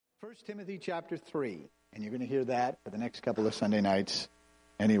1 Timothy chapter 3, and you're going to hear that for the next couple of Sunday nights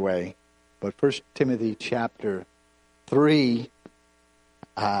anyway. But 1 Timothy chapter 3,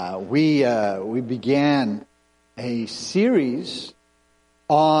 we began a series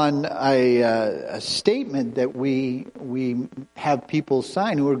on a statement that we have people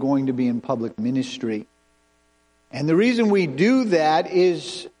sign who are going to be in public ministry. And the reason we do that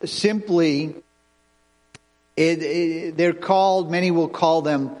is simply, they're called, many will call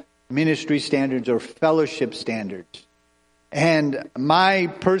them ministry standards or fellowship standards. And my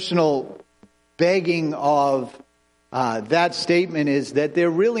personal begging of that statement is that they're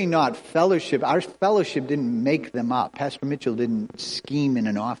really not fellowship. Our fellowship didn't make them up. Pastor Mitchell didn't scheme in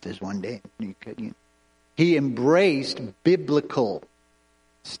an office one day. He embraced biblical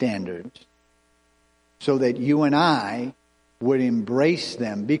standards so that you and I would embrace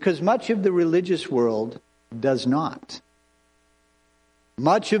them, because much of the religious world does not.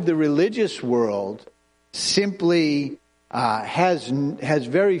 Much of the religious world simply has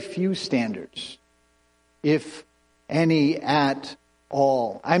very few standards, if any at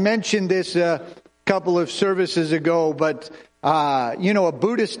all. I mentioned this a couple of services ago, but a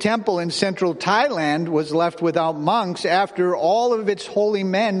Buddhist temple in central Thailand was left without monks after all of its holy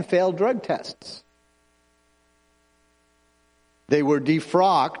men failed drug tests. They were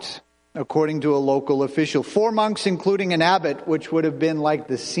defrocked, according to a local official. 4 monks, including an abbot, which would have been like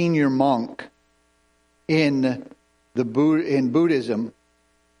the senior monk in Buddhism,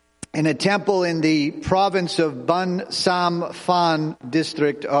 in a temple in the province of Bun Sam Phan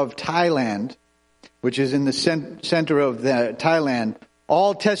district of Thailand, which is in the center of Thailand,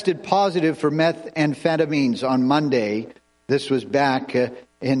 all tested positive for methamphetamines on Monday. This was back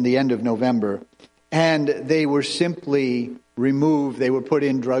in the end of November. And they were simply removed. They were put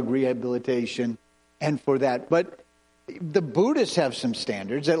in drug rehabilitation, and for that. But the Buddhists have some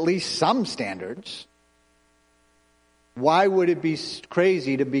standards, at least some standards. Why would it be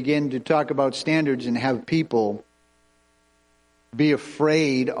crazy to begin to talk about standards and have people be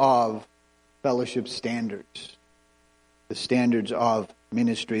afraid of fellowship standards, the standards of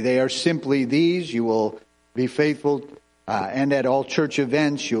ministry? They are simply these: you will be faithful, and at all church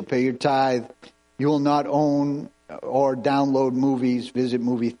events, you'll pay your tithe. You will not own or download movies, visit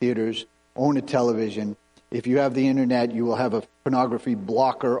movie theaters, own a television. If you have the internet, you will have a pornography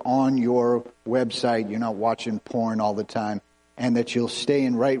blocker on your website. You're not watching porn all the time. And that you'll stay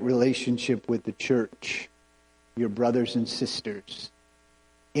in right relationship with the church, your brothers and sisters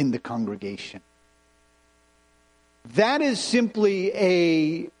in the congregation. That is simply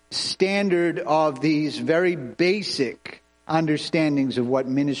a standard of these very basic understandings of what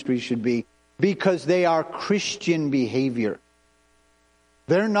ministry should be, because they are Christian behavior.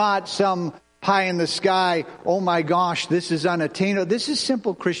 They're not some pie in the sky, oh my gosh, this is unattainable. This is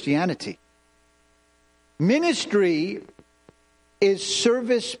simple Christianity. Ministry is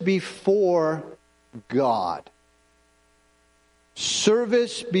service before God.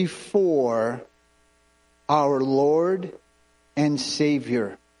 Service before our Lord and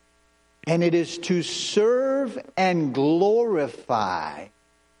Savior. And it is to serve and glorify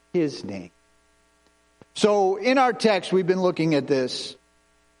His name. So in our text, we've been looking at this.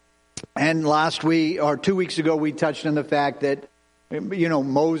 And last week, or 2 weeks ago, we touched on the fact that,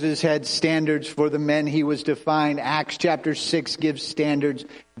 Moses had standards for the men he was to find. Acts chapter 6 gives standards.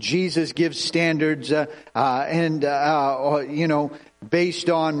 Jesus gives standards, based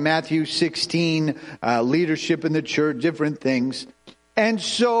on Matthew 16, leadership in the church, different things. And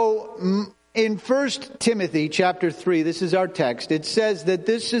so in 1 Timothy chapter 3, this is our text, it says that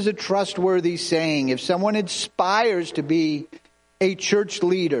this is a trustworthy saying. If someone aspires to be a church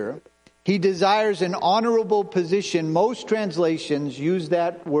leader, he desires an honorable position. Most translations use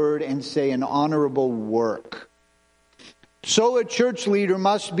that word and say an honorable work. So a church leader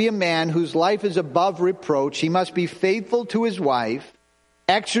must be a man whose life is above reproach. He must be faithful to his wife,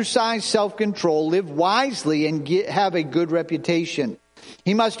 exercise self-control, live wisely, and have a good reputation.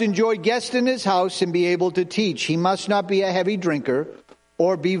 He must enjoy guests in his house and be able to teach. He must not be a heavy drinker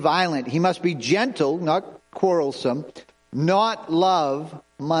or be violent. He must be gentle, not quarrelsome, not love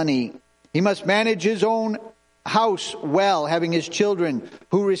money. He must manage his own house well, having his children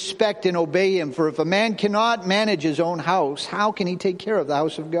who respect and obey him. For if a man cannot manage his own house, how can he take care of the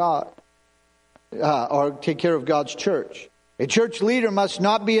house of God? Or take care of God's church? A church leader must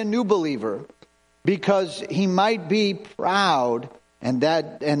not be a new believer, because he might be proud, and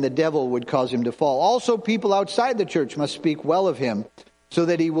the devil would cause him to fall. Also, people outside the church must speak well of him, so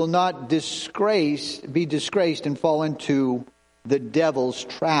that he will not be disgraced and fall into the devil's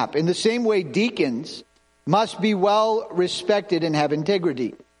trap. In the same way, deacons must be well respected and have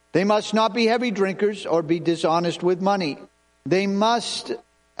integrity. They must not be heavy drinkers or be dishonest with money. They must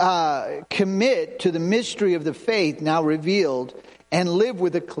commit to the mystery of the faith now revealed and live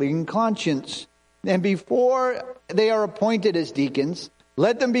with a clean conscience. And before they are appointed as deacons,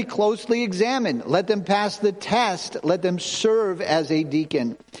 let them be closely examined. Let them pass the test. Let them serve as a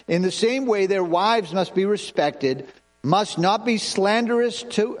deacon. In the same way, their wives must be respected, must not be slanderous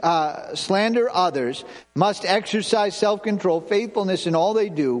to slander others, must exercise self-control, faithfulness in all they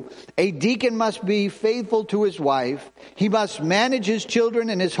do. A deacon must be faithful to his wife. He must manage his children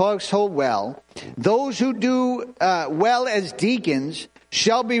and his household well. Those who do well as deacons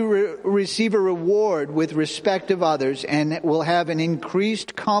shall be receive a reward with respect of others and will have an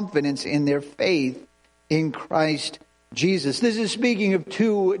increased confidence in their faith in Christ Jesus. This is speaking of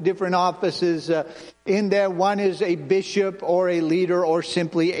two different offices in there. One is a bishop or a leader or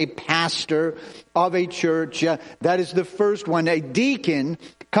simply a pastor of a church. That is the first one. A deacon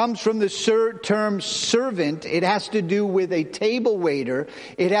comes from the term servant. It has to do with a table waiter.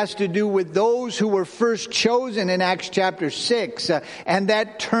 It has to do with those who were first chosen in Acts chapter 6. And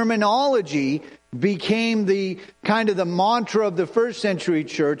that terminology became the kind of the mantra of the first century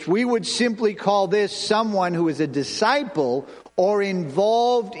church. We would simply call this someone who is a disciple or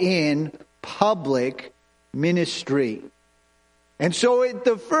involved in public ministry. And so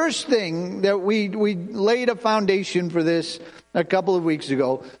the first thing that we laid a foundation for this a couple of weeks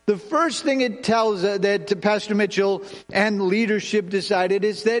ago. The first thing it tells that Pastor Mitchell and leadership decided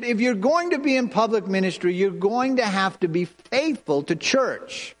is that if you're going to be in public ministry, you're going to have to be faithful to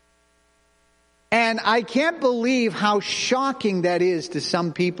church. And I can't believe how shocking that is to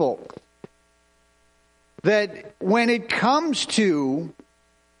some people. That when it comes to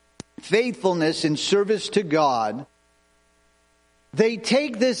faithfulness and service to God, they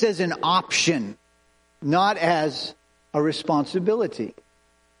take this as an option, not as a responsibility.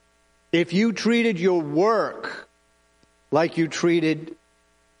 If you treated your work like you treated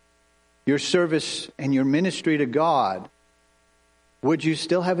your service and your ministry to God, would you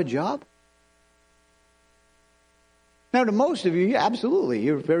still have a job? Now, to most of you, yeah, absolutely,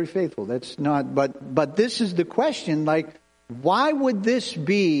 you're very faithful. That's not, but this is the question, like, why would this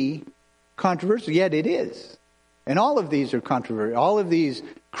be controversial? Yet it is. And all of these are controversial. All of these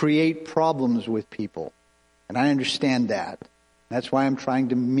create problems with people. And I understand that. That's why I'm trying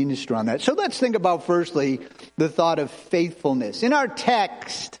to minister on that. So let's think about, firstly, the thought of faithfulness. In our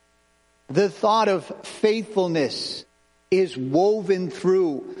text, the thought of faithfulness is woven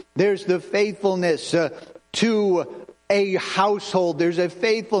through. There's the faithfulness to a household. There's a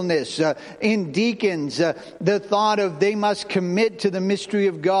faithfulness in deacons. The thought of they must commit to the mystery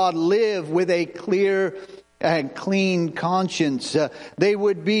of God, live with a clear and clean conscience. They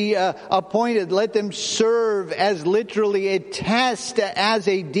would be appointed. Let them serve as literally a test as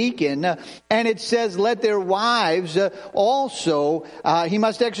a deacon. And it says, let their wives also, he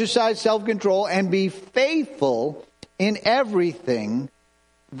must exercise self-control and be faithful in everything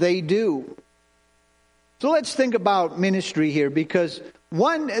they do. So let's think about ministry here, because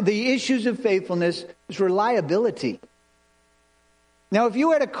the issues of faithfulness is reliability. Now, if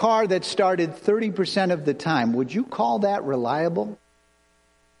you had a car that started 30% of the time, would you call that reliable?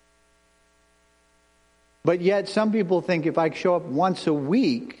 But yet some people think if I show up once a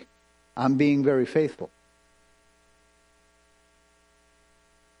week, I'm being very faithful.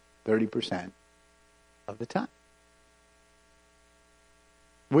 30% of the time.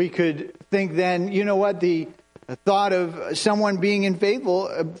 We could think then, you know what, the thought of someone being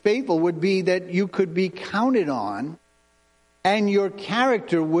faithful would be that you could be counted on and your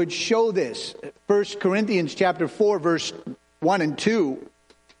character would show this. 1 Corinthians chapter 4, verse 1 and 2.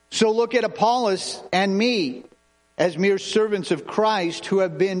 So look at Apollos and me as mere servants of Christ who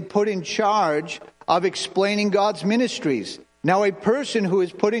have been put in charge of explaining God's ministries. Now a person who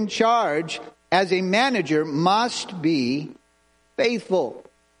is put in charge as a manager must be faithful.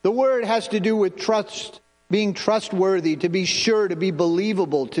 The word has to do with trust, being trustworthy, to be sure, to be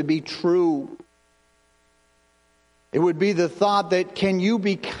believable, to be true. It would be the thought that can you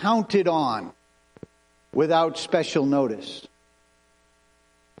be counted on without special notice?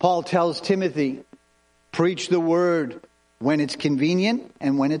 Paul tells Timothy, preach the word when it's convenient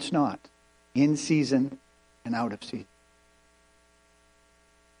and when it's not, in season and out of season.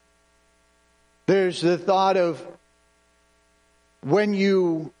 There's the thought of when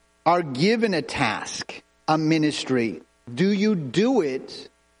you are given a task, a ministry, do you do it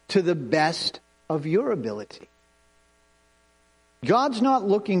to the best of your ability? God's not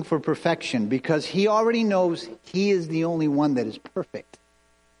looking for perfection because he already knows he is the only one that is perfect.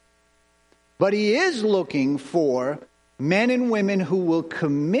 But he is looking for Men and women who will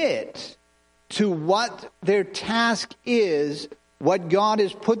commit to what their task is, what God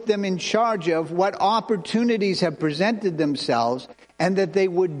has put them in charge of, what opportunities have presented themselves, and that they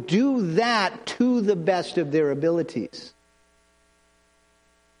would do that to the best of their abilities.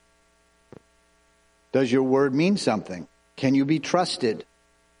 Does your word mean something? Can you be trusted?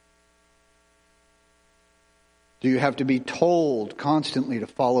 Do you have to be told constantly to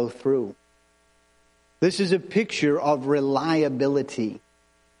follow through? This is a picture of reliability.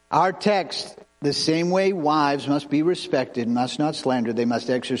 Our text, the same way wives must be respected, must not slander, they must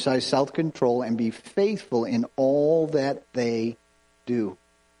exercise self-control and be faithful in all that they do.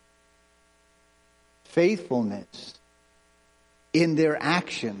 Faithfulness in their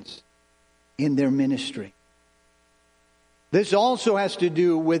actions, in their ministry. This also has to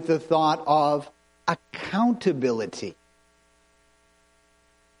do with the thought of accountability.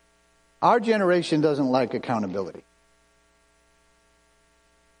 Our generation doesn't like accountability.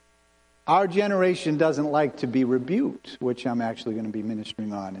 Our generation doesn't like to be rebuked, which I'm actually going to be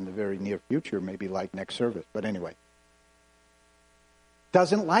ministering on in the very near future, maybe like next service. But anyway.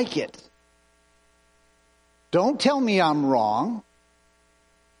 Doesn't like it. Don't tell me I'm wrong.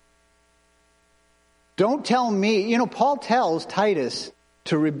 Don't tell me. Paul tells Titus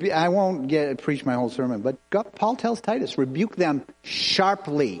to rebuke. I won't preach my whole sermon, but Paul tells Titus, rebuke them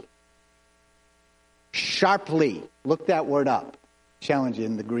sharply. Sharply. Look that word up. Challenge you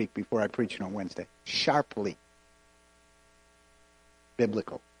in the Greek before I preach it on Wednesday. Sharply.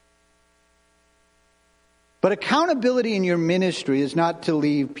 Biblical. But accountability in your ministry is not to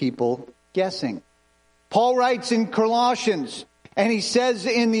leave people guessing. Paul writes in Colossians, and he says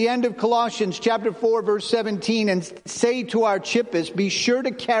in the end of Colossians chapter 4, verse 17, and say to Archippus, be sure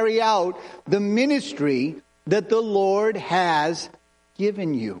to carry out the ministry that the Lord has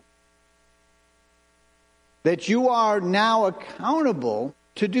given you. That you are now accountable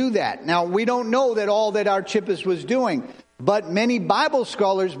to do that. Now, we don't know that all that Archippus was doing, but many Bible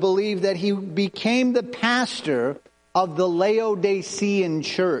scholars believe that he became the pastor of the Laodicean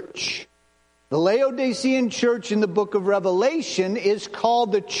church. The Laodicean church in the book of Revelation is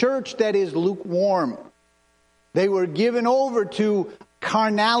called the church that is lukewarm. They were given over to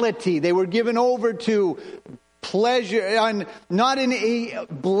carnality. They were given over to pleasure, and not in a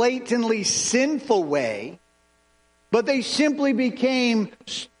blatantly sinful way, but they simply became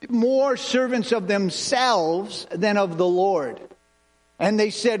more servants of themselves than of the Lord. And they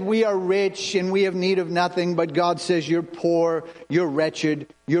said, we are rich and we have need of nothing, but God says you're poor, you're wretched,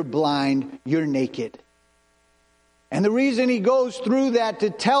 you're blind, you're naked. And the reason he goes through that to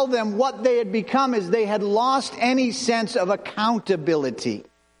tell them what they had become is they had lost any sense of accountability.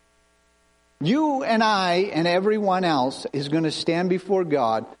 You and I and everyone else is going to stand before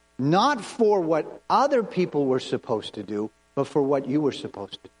God, not for what other people were supposed to do, but for what you were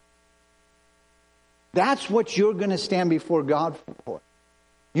supposed to do. That's what you're going to stand before God for.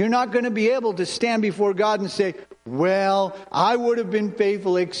 You're not going to be able to stand before God and say, well, I would have been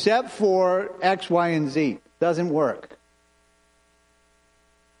faithful except for X, Y, and Z. Doesn't work.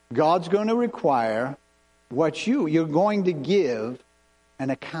 God's going to require what you're going to give an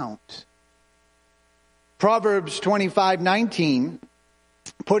account. Proverbs 25:19,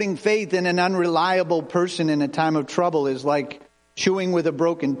 putting faith in an unreliable person in a time of trouble is like chewing with a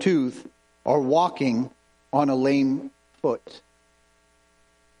broken tooth or walking on a lame foot.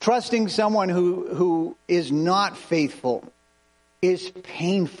 Trusting someone who is not faithful is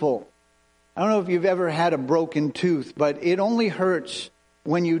painful. I don't know if you've ever had a broken tooth, but it only hurts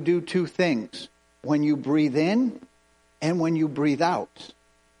when you do two things. When you breathe in and when you breathe out.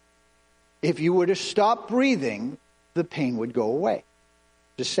 If you were to stop breathing, the pain would go away.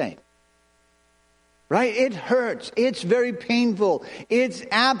 Just saying. Right? It hurts. It's very painful. It's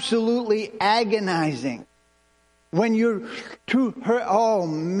absolutely agonizing. When you're too hurt, oh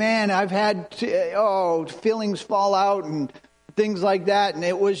man, I've had, fillings fall out and things like that. And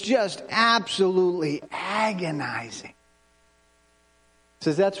it was just absolutely agonizing. It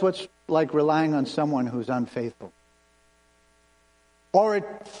says that's what's like relying on someone who's unfaithful. Or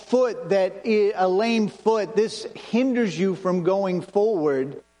a lame foot, this hinders you from going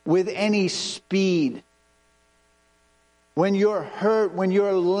forward with any speed. When you're hurt, when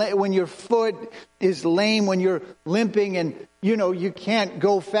your foot is lame, when you're limping and, you can't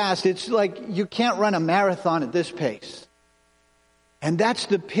go fast. It's like you can't run a marathon at this pace. And that's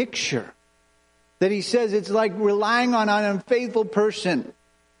the picture that he says it's like relying on an unfaithful person.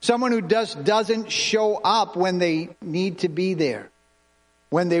 Someone who doesn't show up when they need to be there.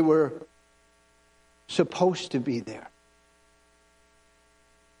 When they were supposed to be there.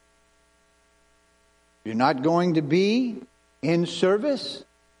 You're not going to be in service?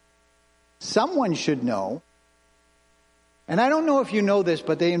 Someone should know. And I don't know if you know this,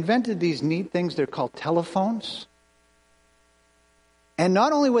 but they invented these neat things. They're called telephones. And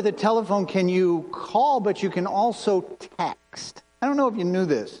not only with a telephone can you call, but you can also text. I don't know if you knew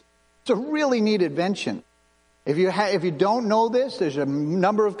this. It's a really neat invention. If you don't know this, there's a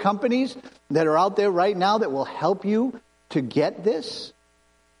number of companies that are out there right now that will help you to get this.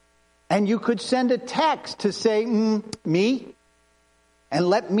 And you could send a text to say, me, and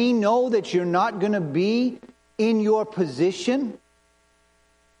let me know that you're not going to be in your position.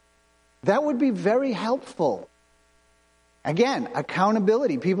 That would be very helpful. Again,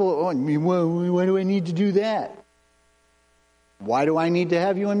 accountability. People, why do I need to do that? Why do I need to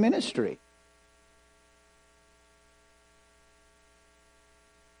have you in ministry?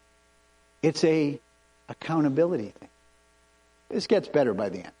 It's a accountability thing. This gets better by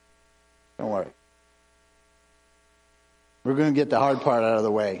the end. Don't worry. We're going to get the hard part out of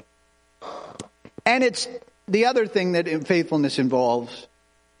the way. And it's the other thing that faithfulness involves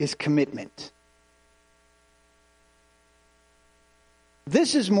is commitment.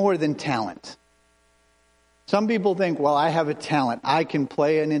 This is more than talent. Some people think, well, I have a talent. I can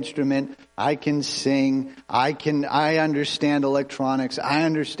play an instrument. I can sing. I understand electronics. I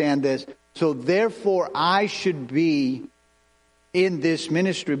understand this. So therefore, I should be in this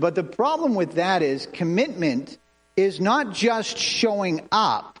ministry. But the problem with that is commitment is not just showing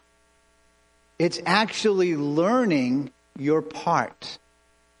up. It's actually learning your part.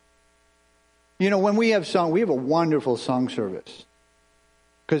 You know, when we have song, we have a wonderful song service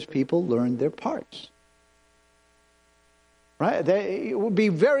because people learn their parts. Right? It would be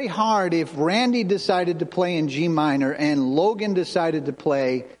very hard if Randy decided to play in G minor and Logan decided to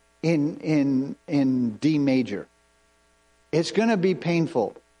play in D major. It's going to be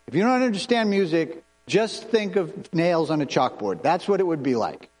painful. If you don't understand music, just think of nails on a chalkboard. That's what it would be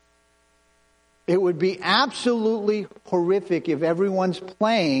like. It would be absolutely horrific if everyone's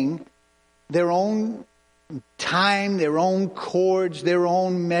playing their own time, their own chords, their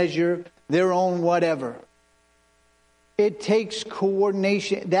own measure, their own whatever. It takes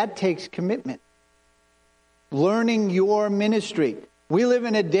coordination. That takes commitment. Learning your ministry. We live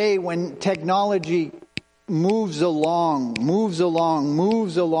in a day when technology moves along.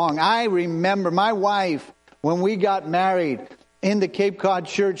 I remember my wife, when we got married in the Cape Cod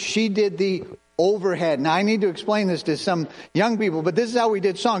church, she did the overhead. Now, I need to explain this to some young people, but this is how we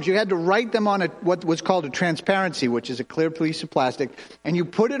did songs. You had to write them on what was called a transparency, which is a clear piece of plastic, and you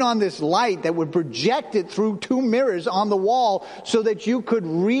put it on this light that would project it through two mirrors on the wall so that you could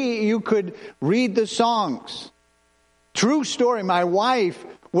read the songs. True story, my wife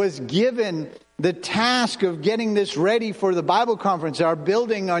was given the task of getting this ready for the Bible conference. Our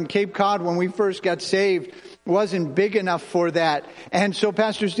building on Cape Cod when we first got saved wasn't big enough for that. And so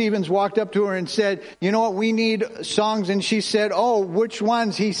Pastor Stevens walked up to her and said, you know what, we need songs. And she said, oh, which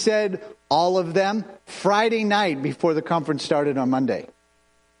ones? He said, all of them. Friday night before the conference started on Monday.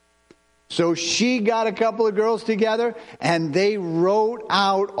 So she got a couple of girls together and they wrote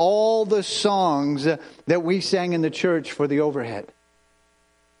out all the songs that we sang in the church for the overhead.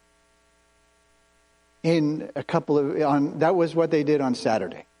 That was what they did on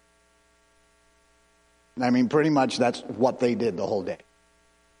Saturday. I mean, pretty much that's what they did the whole day.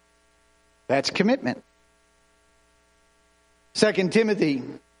 That's commitment. 2 Timothy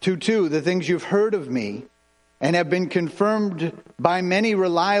 2:2, the things you've heard of me and have been confirmed by many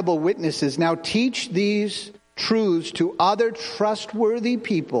reliable witnesses. Now teach these truths to other trustworthy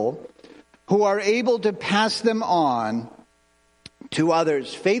people who are able to pass them on to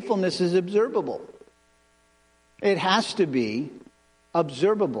others. Faithfulness is observable. It has to be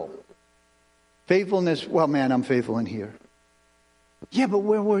observable. Faithfulness, well, man, I'm faithful in here. Yeah, but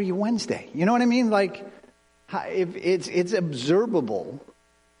where were you Wednesday? You know what I mean? Like, if it's observable.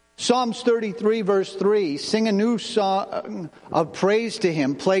 Psalms 33, verse 3, sing a new song of praise to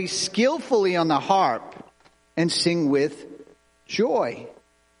him, play skillfully on the harp, and sing with joy.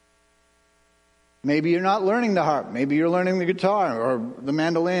 Maybe you're not learning the harp. Maybe you're learning the guitar or the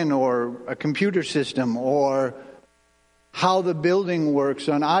mandolin or a computer system or how the building works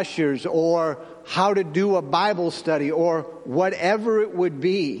on ushers or how to do a Bible study or whatever it would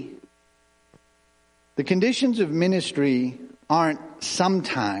be. The conditions of ministry aren't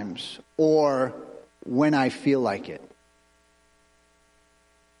sometimes or when I feel like it.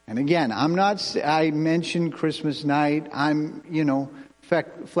 And again, I mentioned Christmas night. I'm,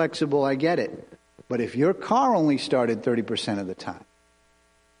 flexible. I get it. But if your car only started 30% of the time,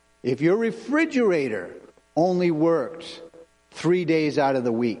 if your refrigerator only worked 3 days out of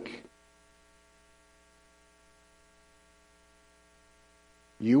the week,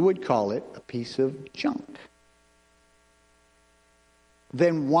 you would call it a piece of junk.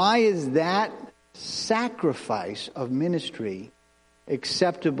 Then why is that sacrifice of ministry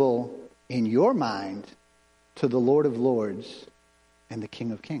acceptable in your mind to the Lord of Lords and the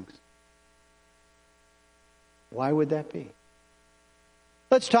King of Kings? Why would that be?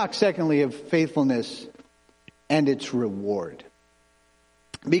 Let's talk secondly of faithfulness and its reward.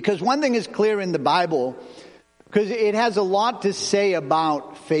 Because one thing is clear in the Bible, because it has a lot to say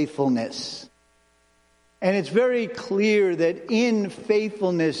about faithfulness. And it's very clear that in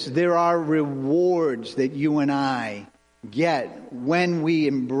faithfulness there are rewards that you and I get when we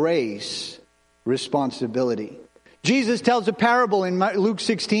embrace responsibility. Jesus tells a parable in Luke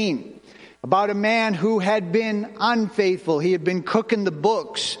 16 about a man who had been unfaithful. He had been cooking the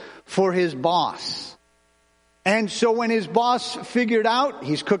books for his boss. And so when his boss figured out,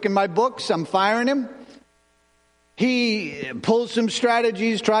 he's cooking my books, I'm firing him, he pulls some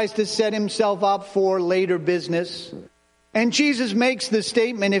strategies, tries to set himself up for later business. And Jesus makes the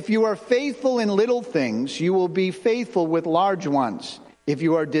statement, if you are faithful in little things, you will be faithful with large ones. If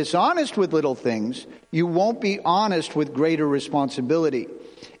you are dishonest with little things, you won't be honest with greater responsibility.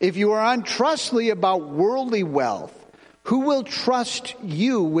 If you are untrustworthy about worldly wealth, who will trust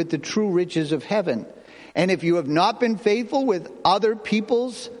you with the true riches of heaven? And if you have not been faithful with other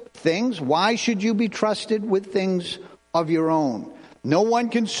people's things, why should you be trusted with things of your own? No one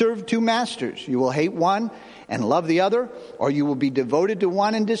can serve two masters. You will hate one and love the other, or you will be devoted to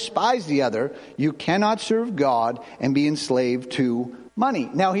one and despise the other. You cannot serve God and be enslaved to money.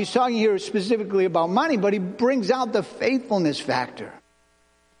 Now, he's talking here specifically about money, but he brings out the faithfulness factor.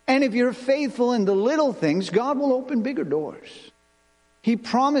 And if you're faithful in the little things, God will open bigger doors. He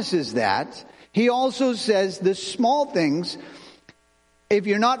promises that. He also says the small things, if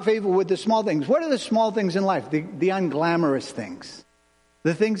you're not faithful with the small things, what are the small things in life? The unglamorous things.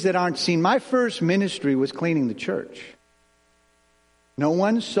 The things that aren't seen. My first ministry was cleaning the church. No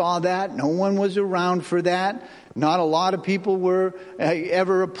one saw that. No one was around for that. Not a lot of people were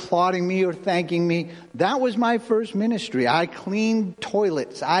ever applauding me or thanking me. That was my first ministry. I cleaned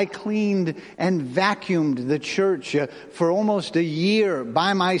toilets. I cleaned and vacuumed the church for almost a year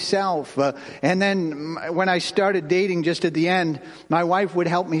by myself. And then when I started dating just at the end, my wife would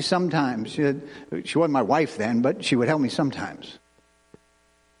help me sometimes. She wasn't my wife then, but she would help me sometimes.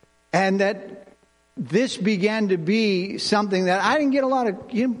 And that this began to be something that I didn't get a lot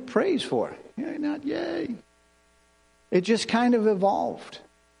of praise for. Not yay. It just kind of evolved.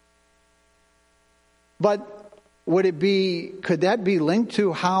 But could that be linked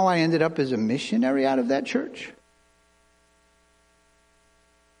to how I ended up as a missionary out of that church?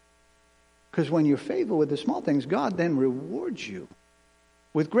 Because when you're faithful with the small things, God then rewards you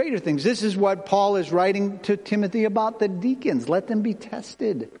with greater things. This is what Paul is writing to Timothy about the deacons. Let them be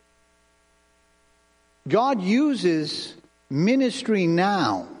tested. God uses ministry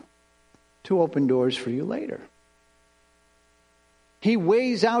now to open doors for you later. He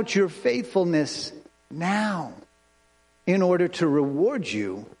weighs out your faithfulness now in order to reward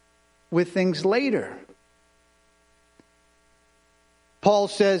you with things later. Paul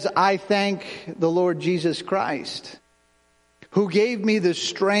says, I thank the Lord Jesus Christ, who gave me the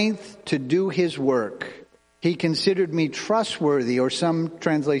strength to do his work. He considered me trustworthy, or some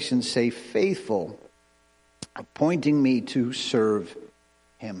translations say faithful, appointing me to serve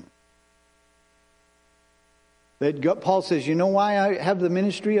him. That Paul says, you know why I have the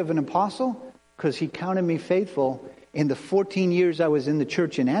ministry of an apostle? Because he counted me faithful in the 14 years I was in the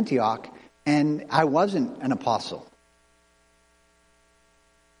church in Antioch, and I wasn't an apostle.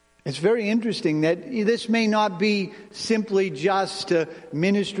 It's very interesting that this may not be simply just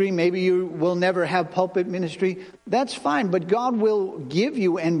ministry. Maybe you will never have pulpit ministry. That's fine, but God will give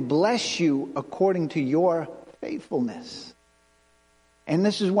you and bless you according to your faithfulness. And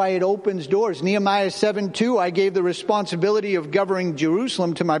this is why it opens doors. Nehemiah 7:2, I gave the responsibility of governing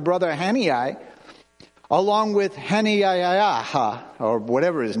Jerusalem to my brother Hanani, along with Hananiah, or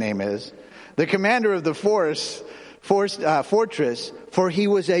whatever his name is, the commander of the fortress, for he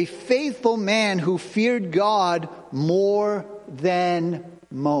was a faithful man who feared God more than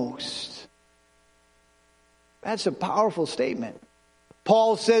most. That's a powerful statement.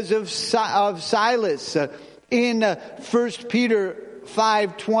 Paul says of Silas in 1 Peter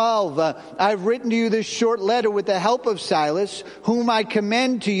 5:12, I've written to you this short letter with the help of Silas, whom I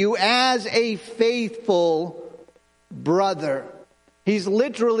commend to you as a faithful brother. He's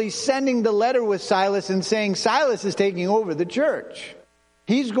literally sending the letter with Silas and saying Silas is taking over the church.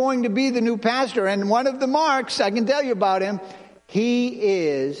 He's going to be the new pastor. And one of the marks, I can tell you about him, he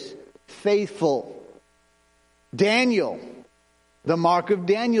is faithful. Daniel the mark of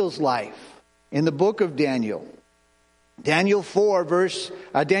Daniel's life in the book of Daniel. Daniel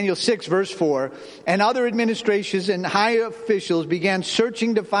 6, verse 4, and other administrations and high officials began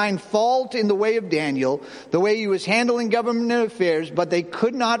searching to find fault in the way of Daniel, the way he was handling government affairs, but they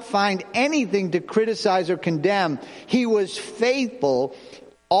could not find anything to criticize or condemn. He was faithful,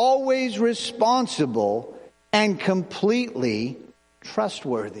 always responsible, and completely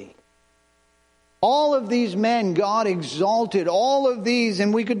trustworthy. All of these men God exalted, all of these,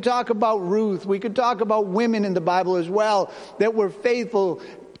 and we could talk about Ruth, we could talk about women in the Bible as well that were faithful.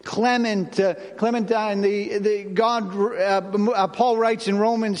 Clementine, Paul writes in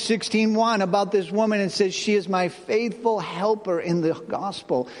Romans 16:1 about this woman and says, she is my faithful helper in the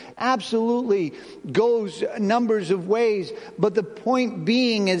gospel. Absolutely goes numbers of ways, but the point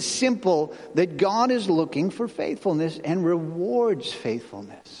being is simple, that God is looking for faithfulness and rewards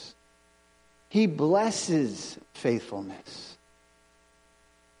faithfulness. He blesses faithfulness.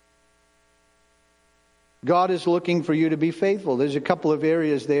 God is looking for you to be faithful. There's a couple of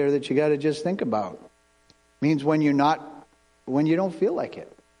areas there that you got to just think about. It means when you don't feel like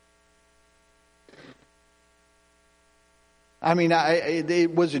it. I mean,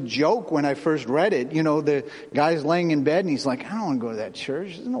 it was a joke when I first read it. You know, the guy's laying in bed and he's like, I don't want to go to that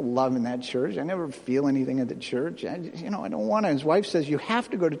church. There's no love in that church. I never feel anything at the church. I don't want to. His wife says, you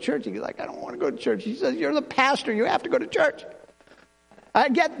have to go to church. He's like, I don't want to go to church. He says, you're the pastor. You have to go to church. I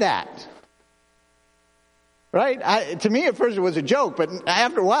get that. Right? To me, at first, it was a joke. But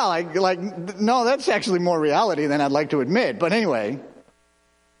after a while, no, that's actually more reality than I'd like to admit. But anyway.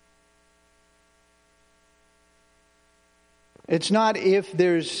 It's not if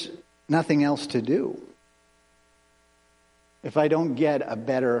there's nothing else to do. If I don't get a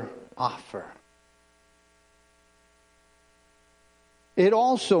better offer. It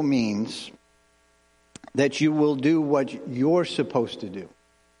also means that you will do what you're supposed to do.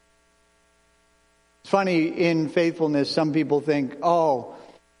 It's funny, in faithfulness, some people think,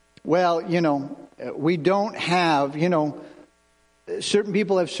 we don't have, certain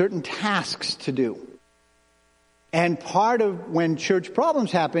people have certain tasks to do. And part of when church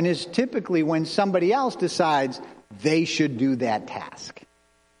problems happen is typically when somebody else decides they should do that task.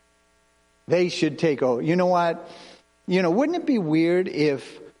 They should take over. You know what? Wouldn't it be weird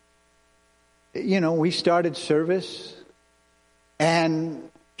if, we started service and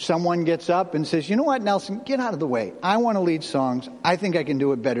someone gets up and says, you know what, Nelson, get out of the way. I want to lead songs. I think I can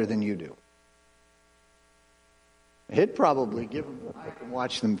do it better than you do. He'd probably give them the mic and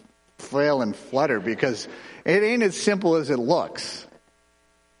watch them flail and flutter, because it ain't as simple as it looks.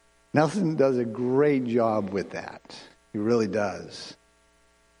 Nelson does a great job with that. He really does.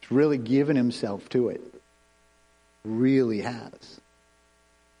 He's really given himself to it. Really has.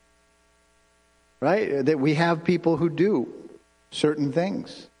 Right? That we have people who do certain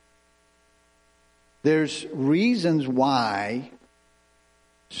things. There's reasons why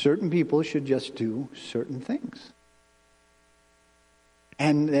certain people should just do certain things.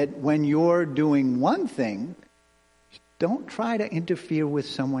 And that when you're doing one thing, don't try to interfere with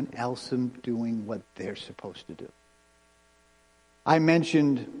someone else in doing what they're supposed to do. I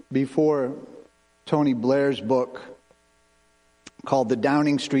mentioned before Tony Blair's book called The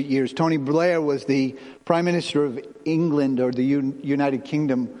Downing Street Years. Tony Blair was the Prime Minister of England, or the United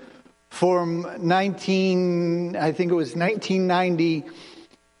Kingdom, from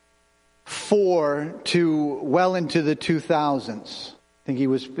 1994 to well into the 2000s. I think he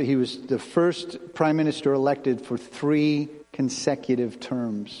was the first prime minister elected for 3 consecutive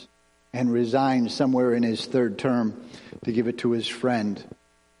terms, and resigned somewhere in his 3rd term to give it to his friend,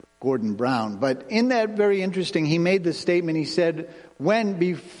 Gordon Brown. But in that, very interesting, he made this statement. He said, when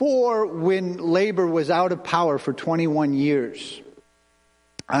Labour was out of power for 21 years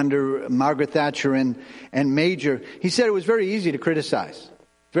under Margaret Thatcher and Major, he said it was very easy to criticize.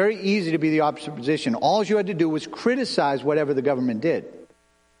 Very easy to be the opposite position. All you had to do was criticize whatever the government did.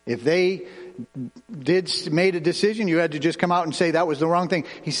 If they made a decision, you had to just come out and say that was the wrong thing.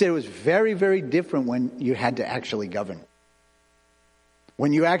 He said it was very, very different when you had to actually govern.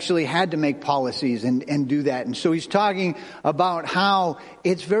 When you actually had to make policies and do that. And so he's talking about how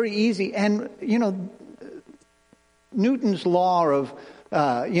it's very easy. And, Newton's law of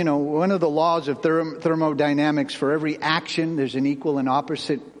one of the laws of thermodynamics, for every action, there's an equal and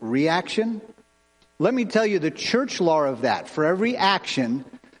opposite reaction. Let me tell you the church law of that. For every action,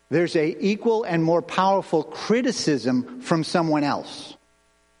 there's an equal and more powerful criticism from someone else.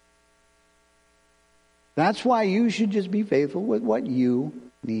 That's why you should just be faithful with what you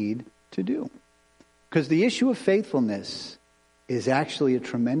need to do. Because the issue of faithfulness is actually a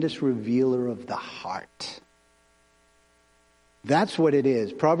tremendous revealer of the heart. That's what it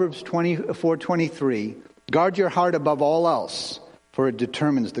is. Proverbs 24:23. Guard your heart above all else, for it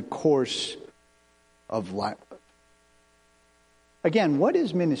determines the course of life. Again, what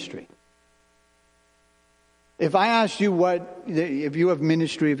is ministry? If I asked you if you have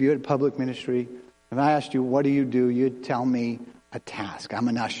ministry, if you had public ministry, if I asked you, what do, you'd tell me a task. I'm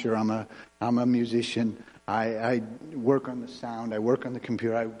an usher, I'm a musician, I work on the sound, I work on the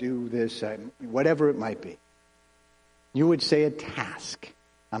computer, I do this, whatever it might be. You would say a task.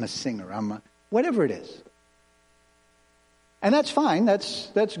 I'm a singer, whatever it is. And that's fine,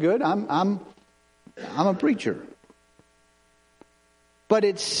 that's good. I'm a preacher. But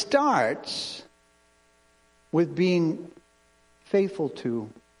it starts with being faithful to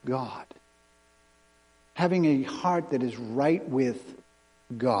God. Having a heart that is right with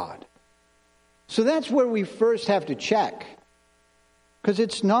God. So that's where we first have to check. Because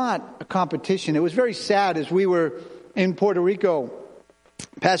it's not a competition. It was very sad as we were in Puerto Rico.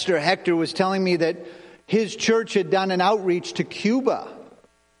 Pastor Hector was telling me that his church had done an outreach to Cuba.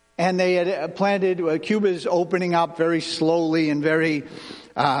 And they had planted, Cuba's opening up very slowly and very,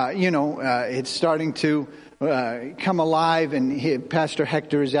 it's starting to come alive. And Pastor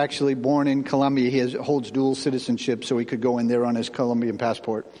Hector is actually born in Colombia. He holds dual citizenship, so he could go in there on his Colombian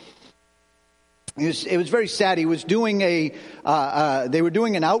passport. It was very sad. He was doing they were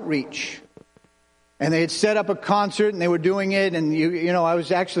doing an outreach. And they had set up a concert and they were doing it. And, I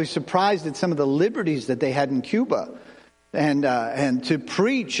was actually surprised at some of the liberties that they had in Cuba. And to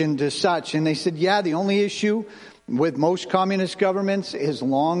preach and to such. And they said, the only issue with most communist governments, as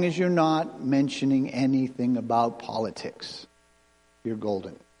long as you're not mentioning anything about politics, you're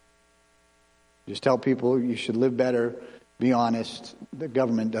golden. Just tell people you should live better, be honest. The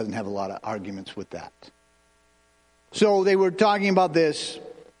government doesn't have a lot of arguments with that. So they were talking about this.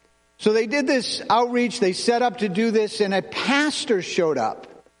 So they did this outreach, they set up to do this, and a pastor showed up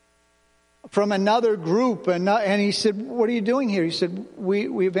from another group, and he said, what are you doing here? He said,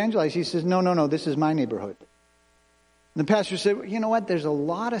 we evangelize. He says, no, this is my neighborhood. And the pastor said, you know what, there's a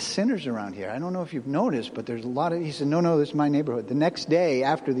lot of sinners around here. I don't know if you've noticed, but there's a lot of, he said, no, this is my neighborhood. The next day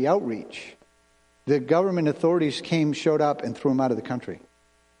after the outreach, the government authorities showed up and threw him out of the country.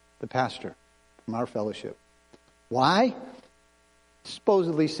 The pastor from our fellowship. Why?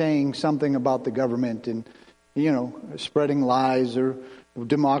 Supposedly saying something about the government and, spreading lies or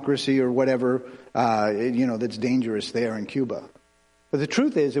democracy or whatever, that's dangerous there in Cuba. But the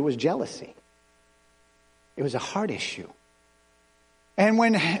truth is, it was jealousy. It was a heart issue. And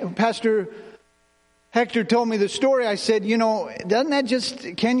when Pastor Hector told me the story, I said,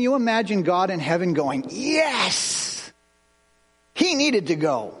 can you imagine God in heaven going, yes, he needed to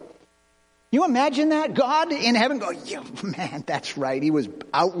go. You imagine that? God in heaven going, man, that's right. He was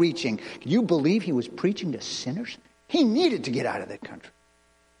outreaching. Can you believe he was preaching to sinners? He needed to get out of that country.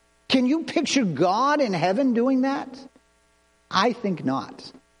 Can you picture God in heaven doing that? I think not.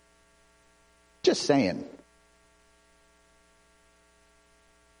 Just saying.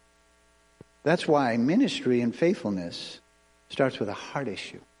 That's why ministry and faithfulness starts with a heart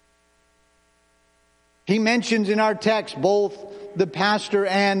issue. He mentions in our text both the pastor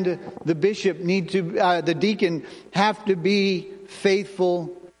and the bishop the deacon have to be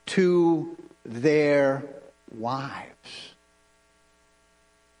faithful to their wives.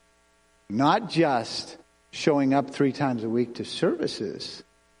 Not just showing up 3 times a week to services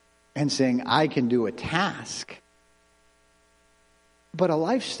and saying, I can do a task, but a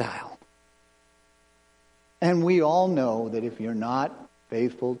lifestyle. And we all know that if you're not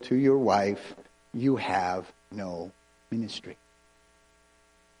faithful to your wife, you have no ministry.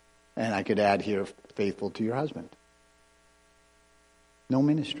 And I could add here, faithful to your husband. No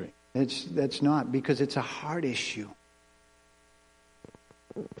ministry. That's not, because it's a heart issue.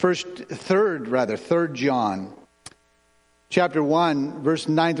 3 John, chapter 1, verse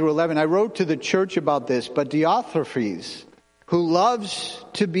 9 through 11. I wrote to the church about this, but Diotrephes, who loves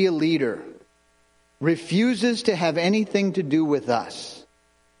to be a leader, refuses to have anything to do with us.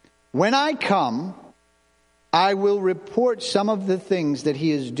 When I come, I will report some of the things that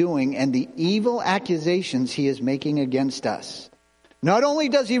he is doing and the evil accusations he is making against us. Not only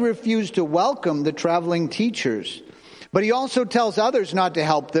does he refuse to welcome the traveling teachers, but he also tells others not to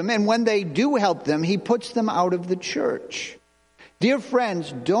help them, and when they do help them, he puts them out of the church. Dear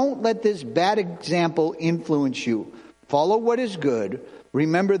friends, don't let this bad example influence you. Follow what is good.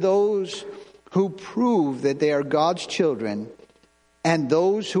 Remember those who prove that they are God's children, and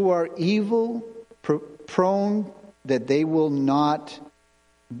those who are evil prone that they will not.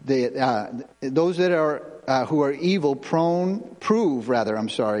 Those that are who are evil prove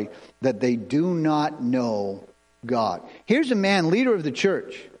that they do not know God. Here's a man, leader of the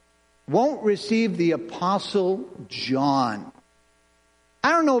church, won't receive the Apostle John.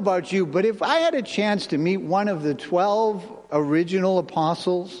 I don't know about you, but if I had a chance to meet one of the 12 original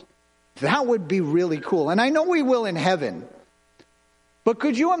apostles, that would be really cool. And I know we will in heaven. But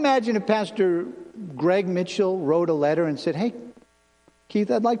could you imagine if Pastor Greg Mitchell wrote a letter and said, "Hey, Keith,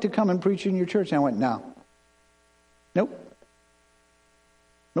 I'd like to come and preach in your church." And I went, "No. Nope.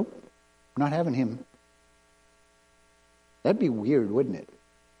 Not having him." That'd be weird, wouldn't it?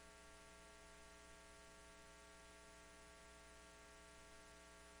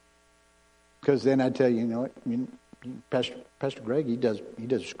 Because then I'd tell you, you know what? I mean, Pastor Greg, he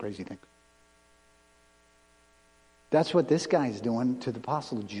does crazy things. That's what this guy's doing to the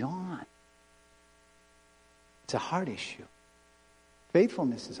Apostle John. It's a heart issue.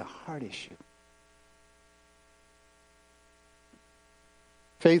 Faithfulness is a heart issue.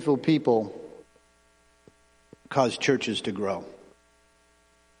 Faithful people cause churches to grow.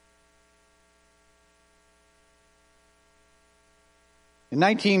 In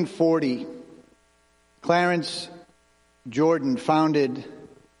 1940, Clarence Jordan founded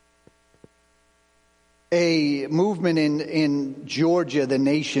a movement in Georgia, the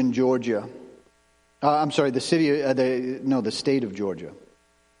nation Georgia. The state of Georgia.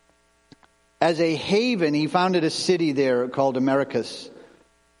 As a haven, he founded a city there called Americus,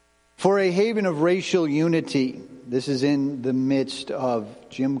 for a haven of racial unity. This is in the midst of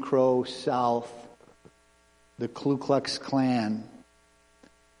Jim Crow South, the Ku Klux Klan,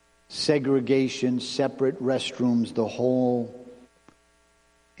 segregation, separate restrooms, the whole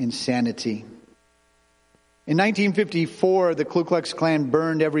insanity. In 1954, the Ku Klux Klan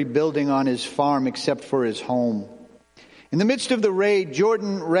burned every building on his farm except for his home. In the midst of the raid,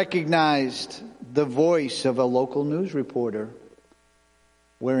 Jordan recognized the voice of a local news reporter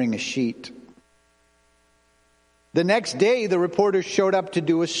wearing a sheet. The next day, the reporter showed up to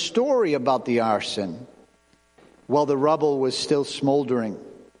do a story about the arson while the rubble was still smoldering.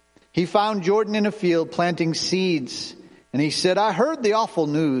 He found Jordan in a field planting seeds, and he said, "I heard the awful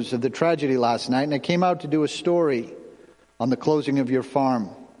news of the tragedy last night, and I came out to do a story on the closing of your farm."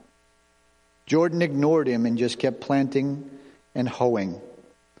 Jordan ignored him and just kept planting and hoeing.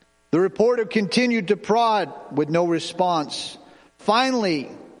 The reporter continued to prod with no response. Finally,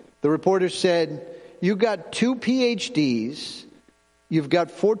 the reporter said, "You got 2 PhDs, you've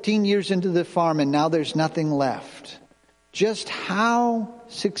got 14 years into the farm, and now there's nothing left. Just how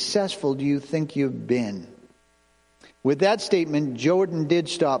successful do you think you've been?" With that statement, Jordan did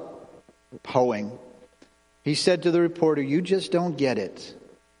stop hoeing. He said to the reporter, "You just don't get it.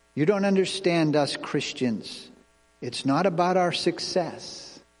 You don't understand us Christians. It's not about our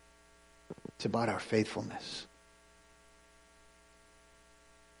success. It's about our faithfulness."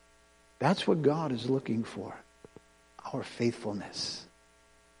 That's what God is looking for, our faithfulness.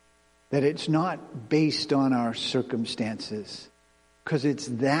 That it's not based on our circumstances, because it's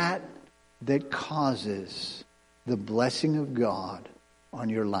that causes the blessing of God on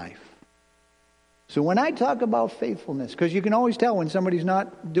your life. So when I talk about faithfulness, because you can always tell when somebody's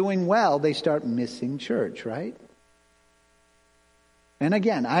not doing well, they start missing church, right? And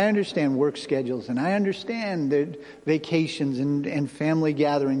again, I understand work schedules, and I understand the vacations and family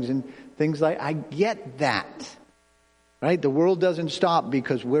gatherings and things like, I get that. Right? The world doesn't stop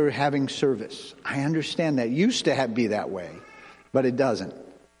because we're having service. I understand that. It used to be that way, but it doesn't.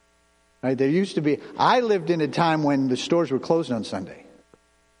 Right? There used to be. I lived in a time when the stores were closed on Sunday.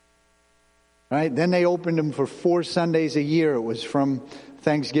 Right? Then they opened them for 4 Sundays a year. It was from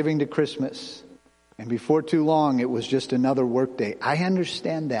Thanksgiving to Christmas. And before too long, it was just another work day. I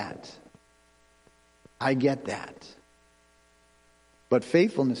understand that. I get that. But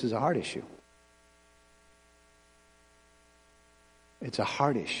faithfulness is a heart issue. It's a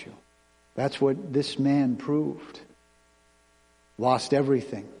heart issue. That's what this man proved. Lost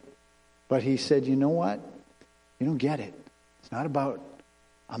everything. But he said, "You know what? You don't get it. It's not about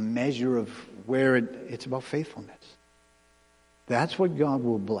a measure of where it's about faithfulness." That's what God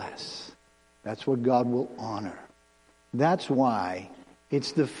will bless. That's what God will honor. That's why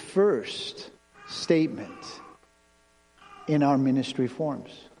it's the first statement in our ministry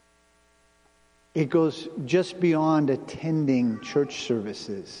forms. It goes just beyond attending church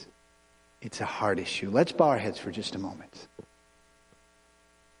services. It's a heart issue. Let's bow our heads for just a moment.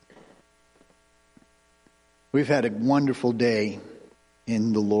 We've had a wonderful day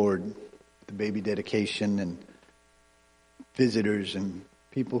in the Lord, the baby dedication and visitors and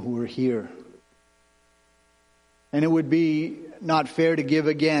people who are here. And it would be not fair to give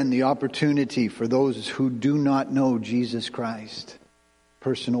again the opportunity for those who do not know Jesus Christ,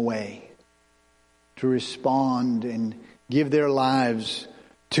 personal way. to respond and give their lives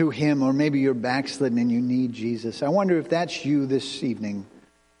to Him, or maybe you're backslidden and you need Jesus. I wonder if that's you this evening.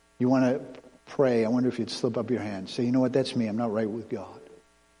 You want to pray. I wonder if you'd slip up your hand. Say, you know what, that's me. I'm not right with God.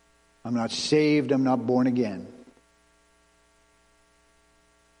 I'm not saved. I'm not born again.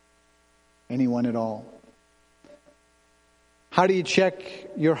 Anyone at all? How do you check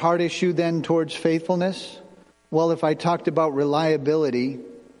your heart issue then towards faithfulness? Well, if I talked about reliability,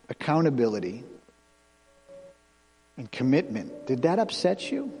 accountability, and commitment, did that upset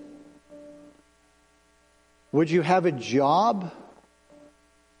you? Would you have a job?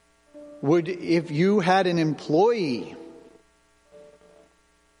 If you had an employee?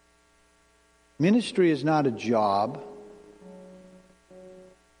 Ministry is not a job.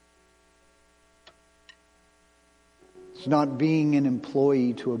 It's not being an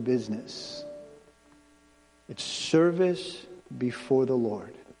employee to a business. It's service before the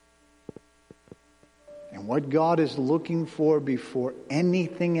Lord. And what God is looking for before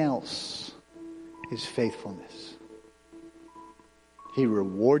anything else is faithfulness. He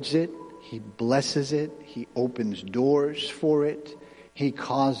rewards it. He blesses it. He opens doors for it. He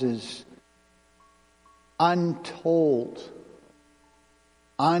causes untold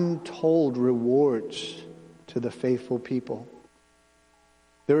rewards to the faithful people.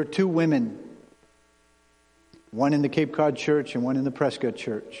 There are two women, one in the Cape Cod church and one in the Prescott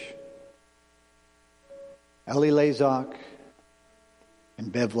church. Ellie Lazak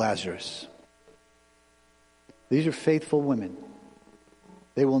and Bev Lazarus. These are faithful women.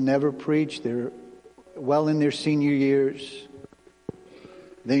 They will never preach. They're well in their senior years.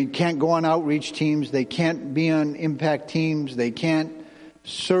 They can't go on outreach teams. They can't be on impact teams. They can't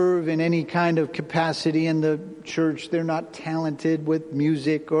serve in any kind of capacity in the church. They're not talented with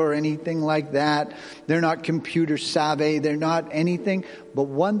music or anything like that. They're not computer savvy. They're not anything. But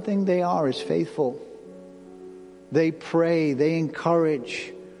one thing they are is faithful. They pray. They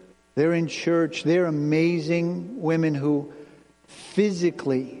encourage. They're in church. They're amazing women who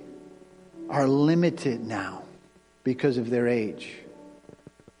physically are limited now because of their age,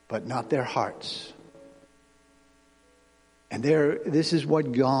 but not their hearts. And this is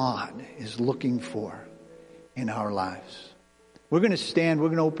what God is looking for in our lives. We're going to stand. We're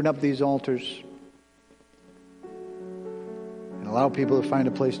going to open up these altars and allow people to find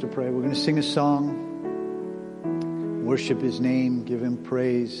a place to pray. We're going to sing a song, worship His name, give Him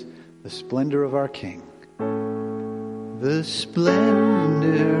praise, the splendor of our King. The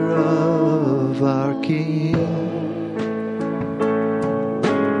splendor of our King.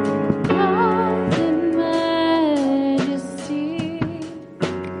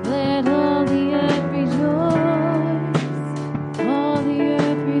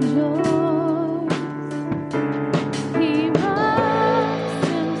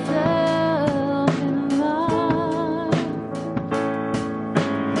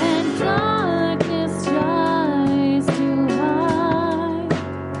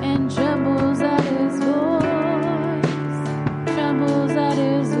 Trembles at His voice.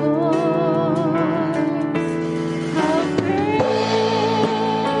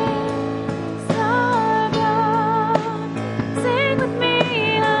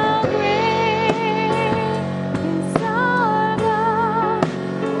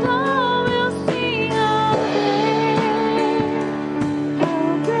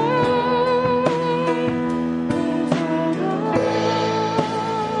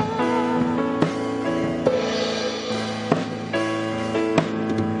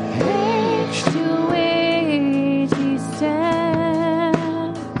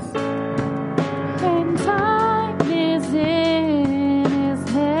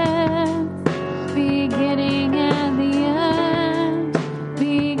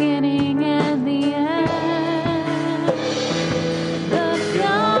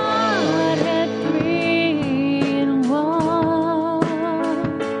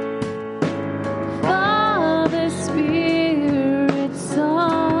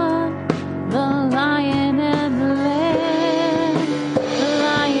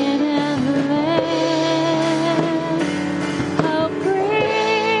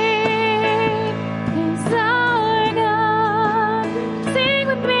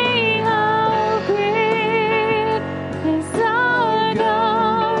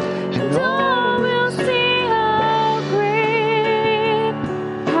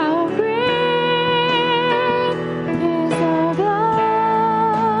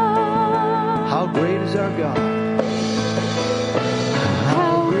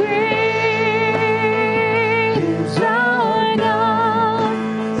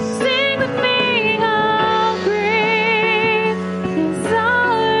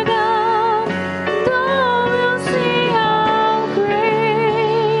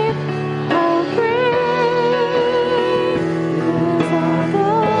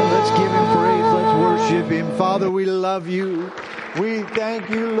 Father, we love you. We thank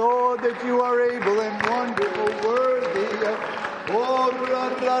you, Lord, that you are able and wonderful, worthy.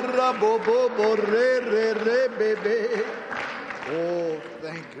 Oh,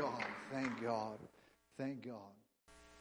 thank God, thank God, thank God.